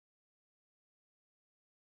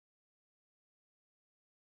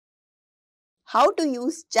how to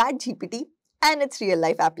use ChatGPT and its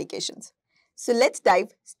real-life applications. So let's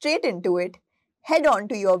dive straight into it. Head on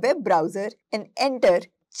to your web browser and enter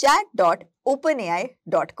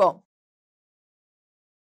chat.openai.com.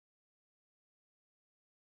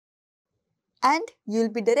 And you'll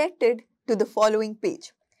be directed to the following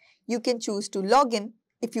page. You can choose to log in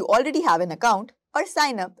if you already have an account or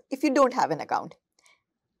sign up if you don't have an account.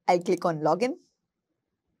 I'll click on Login.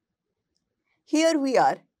 Here we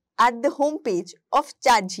are at the home page of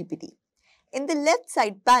ChatGPT. In the left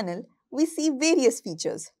side panel, we see various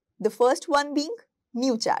features. The first one being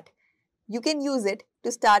New Chat. You can use it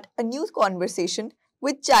to start a new conversation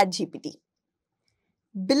with ChatGPT.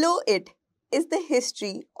 Below it is the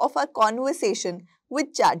history of our conversation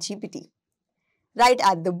with ChatGPT. Right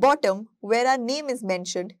at the bottom, where our name is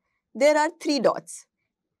mentioned, there are 3 dots.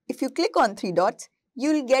 If you click on 3 dots,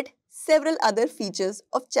 you will get several other features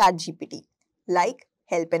of ChatGPT like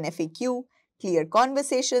Help and FAQ, Clear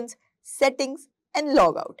Conversations, Settings, and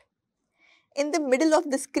Logout. In the middle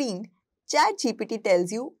of the screen, ChatGPT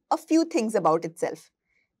tells you a few things about itself,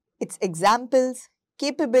 its examples,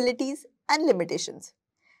 capabilities, and limitations.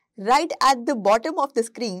 Right at the bottom of the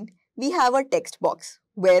screen, we have a text box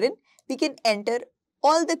wherein we can enter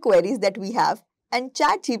all the queries that we have and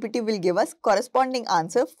ChatGPT will give us corresponding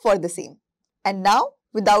answer for the same. And now,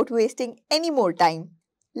 without wasting any more time,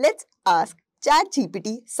 let's ask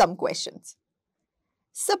ChatGPT some questions.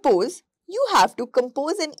 Suppose you have to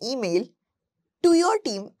compose an email to your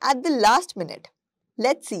team at the last minute.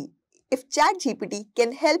 Let's see if ChatGPT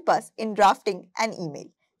can help us in drafting an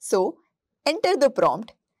email. So, enter the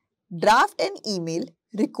prompt, draft an email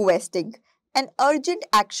requesting an urgent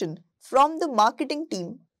action from the marketing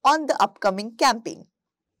team on the upcoming campaign.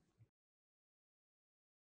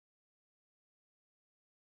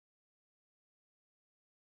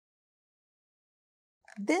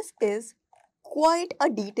 This is quite a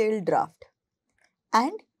detailed draft,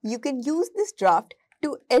 and you can use this draft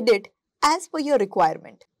to edit as per your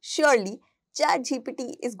requirement. Surely,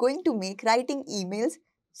 ChatGPT is going to make writing emails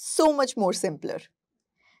so much more simpler.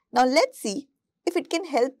 Now let's see if it can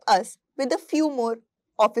help us with a few more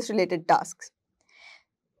office-related tasks.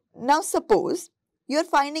 Now suppose you're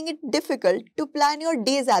finding it difficult to plan your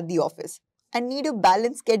days at the office and need a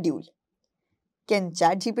balanced schedule. Can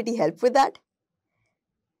ChatGPT help with that?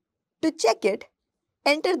 To check it,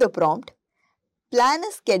 enter the prompt, plan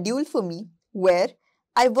a schedule for me where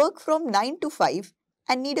I work from 9 to 5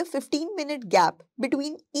 and need a 15-minute gap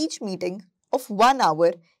between each meeting of 1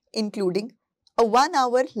 hour, including a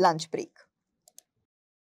 1-hour lunch break.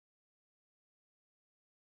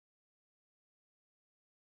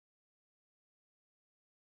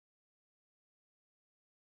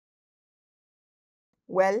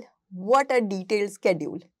 Well, what a detailed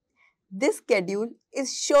schedule. This schedule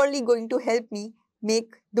is surely going to help me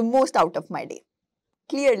make the most out of my day.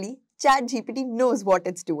 Clearly, ChatGPT knows what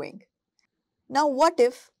it's doing. Now what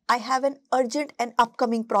if I have an urgent and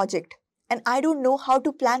upcoming project and I don't know how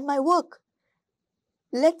to plan my work?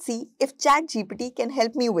 Let's see if ChatGPT can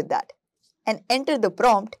help me with that. And enter the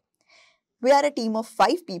prompt. We are a team of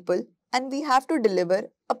 5 people and we have to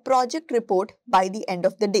deliver a project report by the end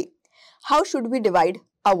of the day. How should we divide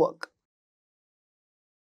our work?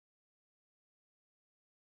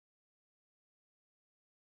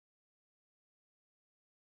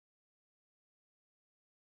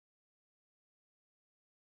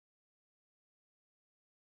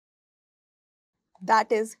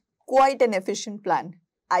 That is quite an efficient plan.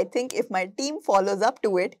 I think if my team follows up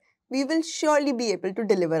to it, we will surely be able to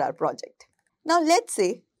deliver our project. Now let's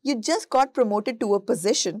say you just got promoted to a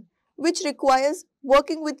position which requires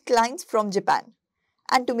working with clients from Japan.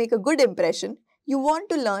 And to make a good impression, you want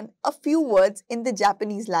to learn a few words in the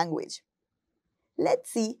Japanese language.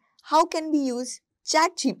 Let's see how can we use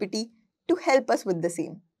ChatGPT to help us with the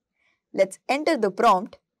same. Let's enter the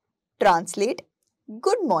prompt, translate,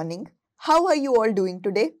 "Good morning, how are you all doing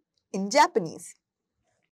today?" in Japanese.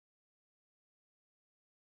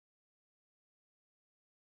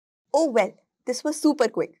 Oh well, this was super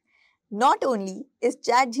quick. Not only is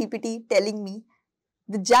ChatGPT telling me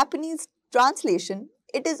the Japanese translation,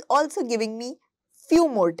 it is also giving me few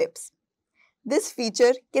more tips. This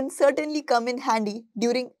feature can certainly come in handy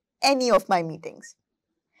during any of my meetings.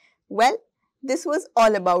 Well, this was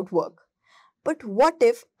all about work. But what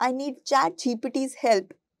if I need ChatGPT's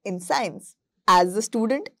help in science? As a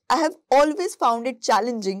student, I have always found it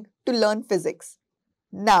challenging to learn physics.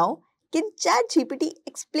 Now, can ChatGPT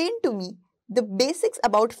explain to me the basics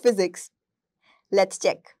about physics? Let's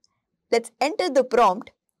check. Let's enter the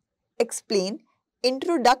prompt, explain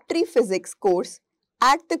introductory physics course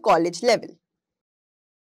at the college level.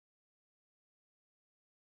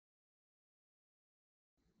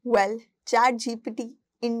 Well, ChatGPT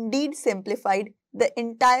indeed simplified the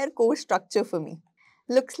entire course structure for me.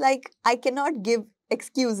 Looks like I cannot give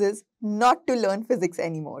excuses not to learn physics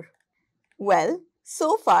anymore. Well,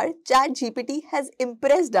 so far ChatGPT has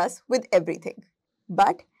impressed us with everything.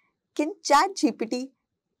 But can ChatGPT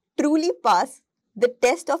truly pass the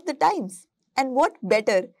test of the times? And what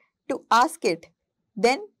better to ask it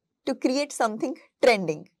than to create something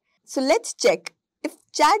trending? So let's check if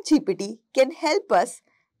ChatGPT can help us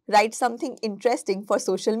write something interesting for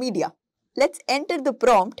social media. Let's enter the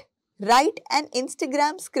prompt, write an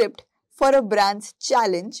Instagram script for a brand's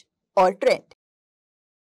challenge or trend.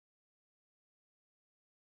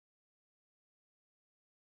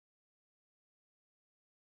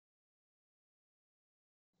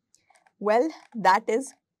 Well, that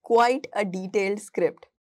is quite a detailed script.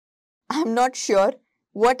 I'm not sure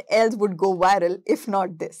what else would go viral if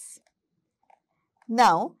not this.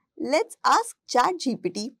 Now, let's ask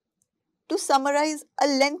ChatGPT to summarize a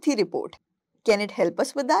lengthy report. Can it help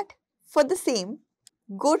us with that? For the same,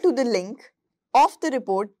 go to the link of the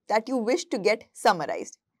report that you wish to get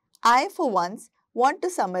summarized. I, for once, want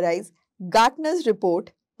to summarize Gartner's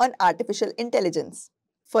report on artificial intelligence.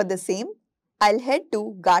 For the same, I'll head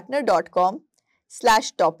to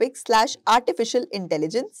gartner.com/topic/artificial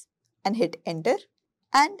intelligence and hit enter.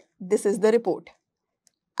 And this is the report.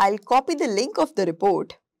 I'll copy the link of the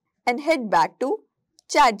report and head back to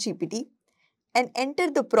ChatGPT and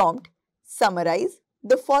enter the prompt, summarize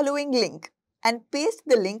the following link, and paste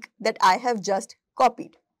the link that I have just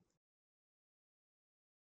copied.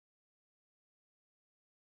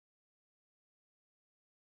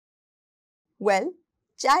 Well,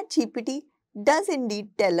 ChatGPT does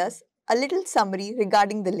indeed tell us a little summary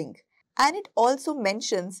regarding the link, and it also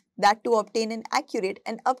mentions that to obtain an accurate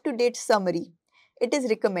and up-to-date summary, it is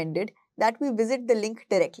recommended that we visit the link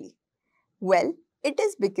directly. Well, it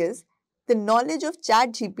is because the knowledge of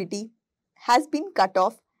ChatGPT has been cut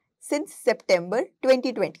off since September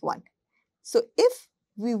 2021. So if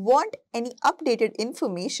we want any updated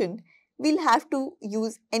information, we'll have to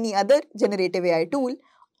use any other generative AI tool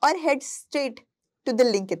or head straight to the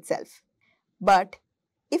link itself. But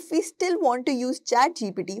if we still want to use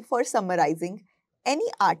ChatGPT for summarizing any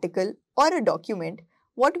article or a document,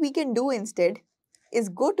 what we can do instead is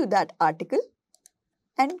go to that article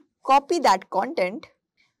and copy that content,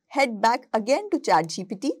 head back again to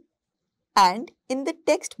ChatGPT, and in the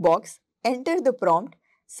text box, enter the prompt,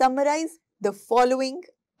 summarize the following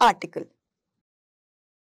article.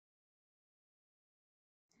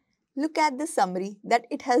 Look at the summary that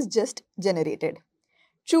it has just generated.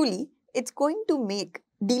 Truly, it's going to make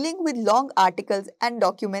dealing with long articles and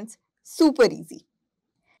documents super easy.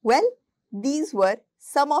 Well, these were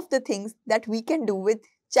some of the things that we can do with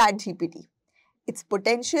ChatGPT. Its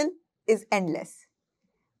potential is endless.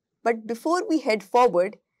 But before we head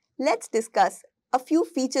forward, let's discuss a few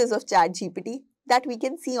features of ChatGPT that we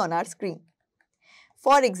can see on our screen.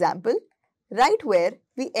 For example, right where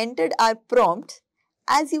we entered our prompt,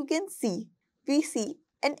 as you can see, we see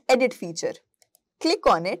an edit feature. Click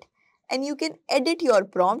on it and you can edit your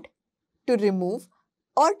prompt to remove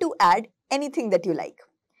or to add anything that you like.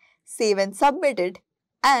 Save and submit it,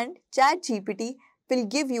 and ChatGPT will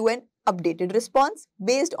give you an updated response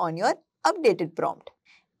based on your updated prompt.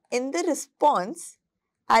 In the response,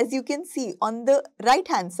 as you can see on the right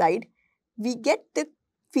hand side, we get the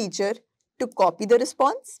feature to copy the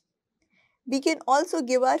response. We can also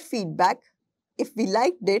give our feedback. If we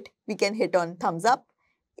liked it, we can hit on thumbs up.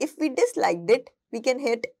 If we disliked it, we can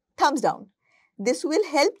hit thumbs down. This will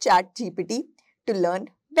help ChatGPT to learn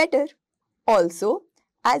better. Also,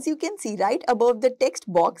 as you can see right above the text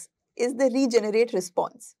box is the regenerate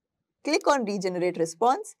response. Click on regenerate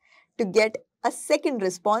response to get a second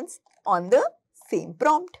response on the same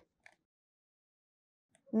prompt.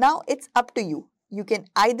 Now it's up to you. You can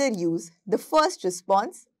either use the first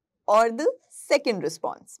response or the second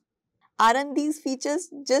response. Aren't these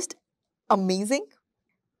features just amazing?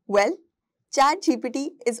 Well,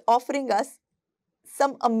 ChatGPT is offering us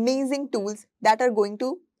some amazing tools that are going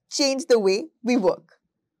to change the way we work.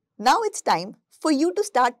 Now it's time for you to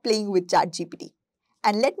start playing with ChatGPT.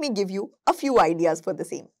 And let me give you a few ideas for the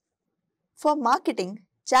same. For marketing,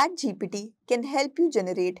 ChatGPT can help you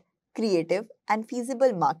generate creative and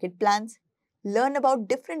feasible market plans, learn about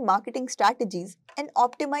different marketing strategies, and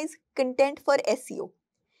optimize content for SEO.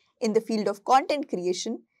 In the field of content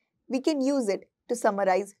creation, we can use it to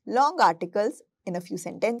summarize long articles in a few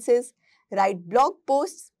sentences, write blog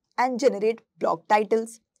posts and generate blog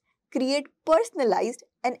titles, create personalized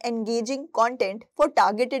and engaging content for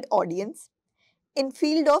targeted audience. In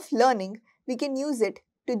field of learning, we can use it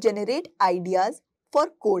to generate ideas for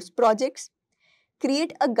course projects,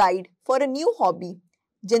 create a guide for a new hobby,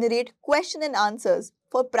 generate question and answers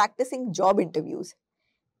for practicing job interviews.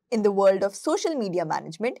 In the world of social media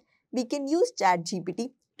management, we can use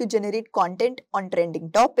ChatGPT to generate content on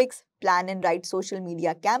trending topics, plan and write social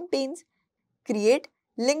media campaigns, create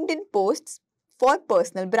LinkedIn posts for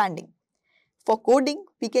personal branding. For coding,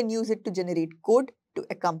 we can use it to generate code to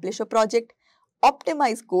accomplish a project,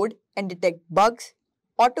 optimize code and detect bugs,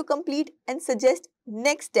 autocomplete and suggest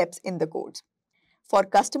next steps in the codes. For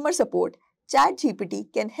customer support,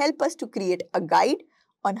 ChatGPT can help us to create a guide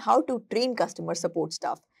on how to train customer support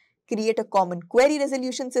staff, create a common query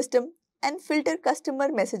resolution system, and filter customer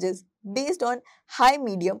messages based on high,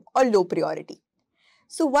 medium, or low priority.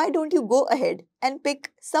 So why don't you go ahead and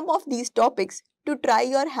pick some of these topics to try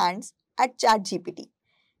your hands at ChatGPT?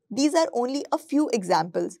 These are only a few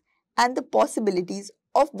examples and the possibilities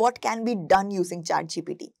of what can be done using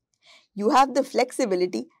ChatGPT. You have the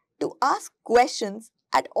flexibility to ask questions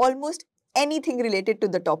at almost anything related to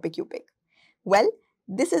the topic you pick. Well,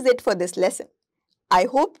 this is it for this lesson. I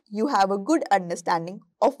hope you have a good understanding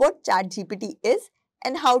of what ChatGPT is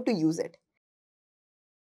and how to use it.